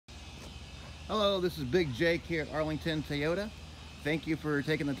Hello, this is Big Jake here at Arlington Toyota. Thank you for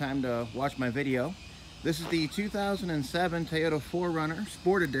taking the time to watch my video. This is the 2007 Toyota 4Runner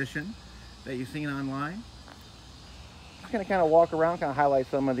Sport Edition that you've seen online. I'm going to kind of walk around, kind of highlight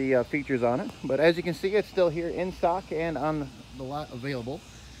some of the features on it. But as you can see, it's still here in stock and on the lot available.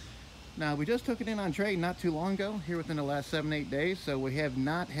 Now, we just took it in on trade not too long ago, here within the last 7-8 days, so we have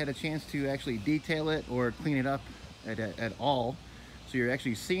not had a chance to actually detail it or clean it up at all. So you're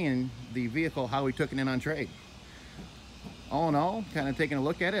actually seeing the vehicle, how we took it in on trade. All in all, kind of taking a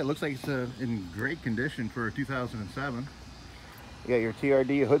look at it, it looks like it's in great condition for 2007. You got your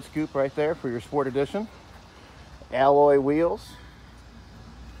TRD hood scoop right there for your Sport Edition. Alloy wheels.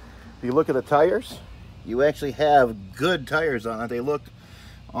 If you look at the tires, you actually have good tires on it. They look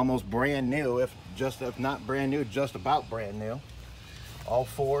almost brand new, if not brand new, just about brand new. All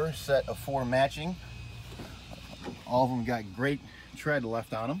four set of 4 matching. All of them got great tread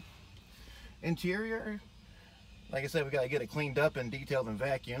left on them. Interior, like I said, we got to get it cleaned up and detailed and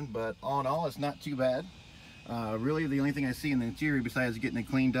vacuumed, but all in all, it's not too bad. Really, the only thing I see in the interior besides getting it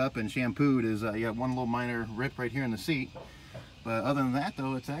cleaned up and shampooed is you have one little minor rip right here in the seat. But other than that,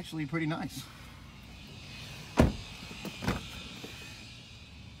 though, it's actually pretty nice.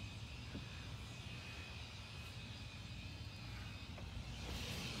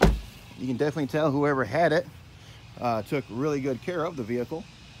 You can definitely tell whoever had it took really good care of the vehicle.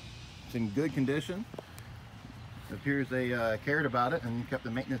 It's in good condition. It appears they cared about it and kept the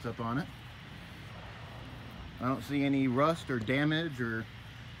maintenance up on it. I don't see any rust or damage or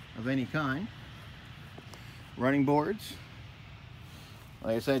of any kind. Running boards.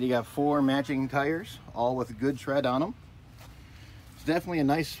 Like I said, you got 4 matching tires, all with good tread on them. It's definitely a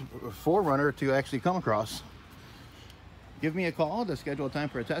nice 4Runner to actually come across. Give me a call to schedule a time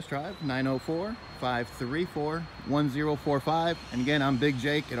for a test drive, 904-534-1045. And again, I'm Big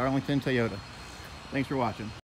Jake at Arlington Toyota. Thanks for watching.